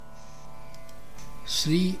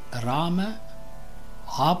Shri Rama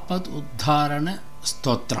Udhdharana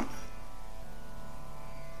stotram.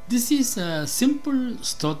 This is a simple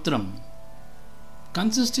stotram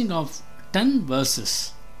consisting of 10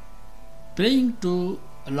 verses praying to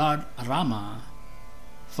Lord Rama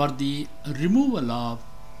for the removal of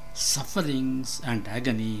sufferings and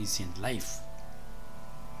agonies in life.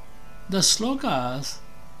 The slokas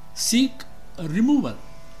seek removal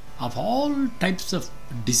of all types of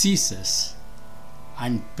diseases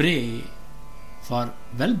and pray for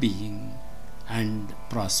well-being and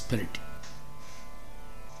prosperity.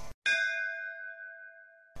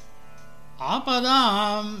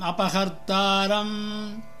 Apadam apahartaram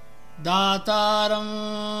dataram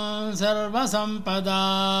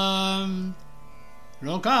sarvasampadam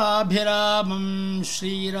lokabhiramam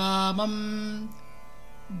shriramam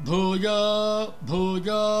bhujo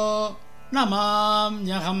bhujo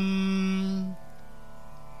namamyaham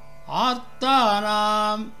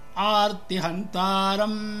artanam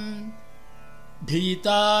artihantaram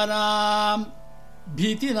bhitaram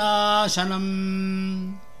bhitinashanam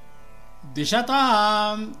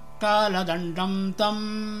dishatam kaladandam tam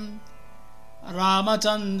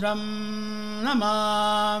ramachandram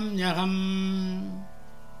namamyaham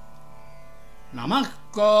namah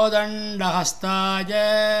kodandahastaya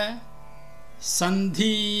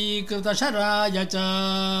sandhikritasharaya cha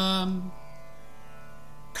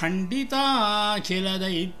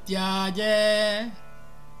khanditakhiladaityaja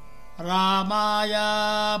ramaya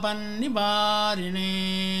pannivarine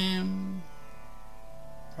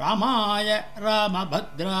Ramaya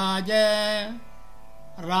Ramabhadraya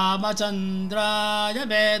Ramachandraya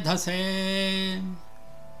Vedhase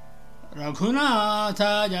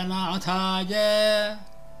Raghunathaya Nathaya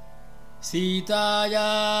Sitaya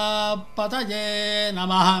Pataye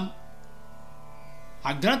Namah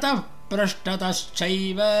Agratah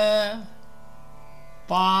Prashtataschaiva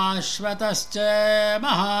Pashvatascha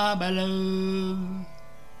Mahabalu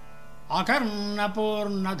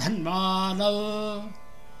Akarnapurna Dhanmano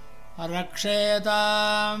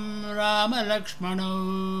Rakshetam Rama Lakshmano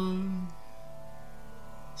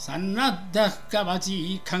Sannaddah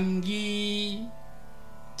Kavachi Khangi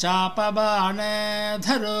Chapabane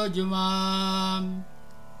Dharojumam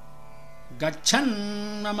Gachan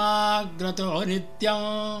Namagrato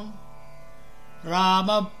Nityam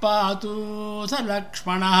Rama Patu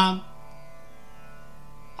Salakshmana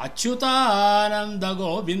Achyutananda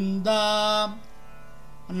Govinda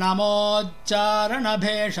Namocharana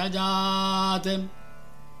bheshajat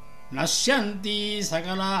Nashyanti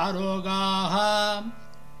sakala rogaha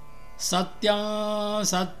Satyam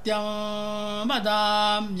satyam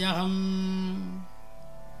vadamyaham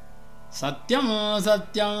Satyam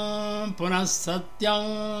satyam punas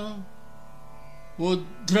satyam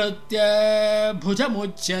Udhdhrutya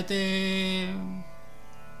bhujamuchyate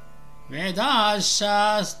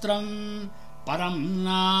Vedashastram param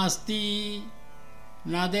nasti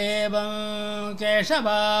Na devam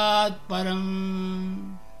keshavat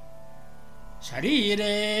param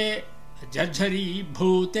Sharire jarjari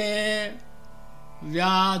bhute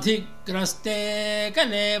Vyadhikraste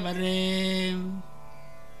kalevare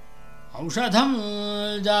Aushadham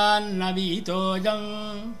jannavitojam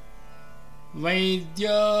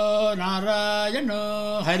Vaidyo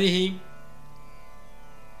narayano harihi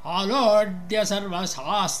Alodya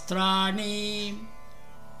sarvasastrani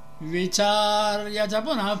Vicharya cha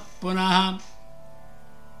punah punah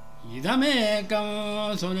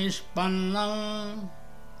idamekam sunishpannam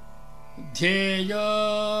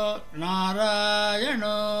dhyeyo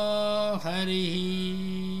narayano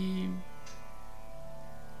harihi.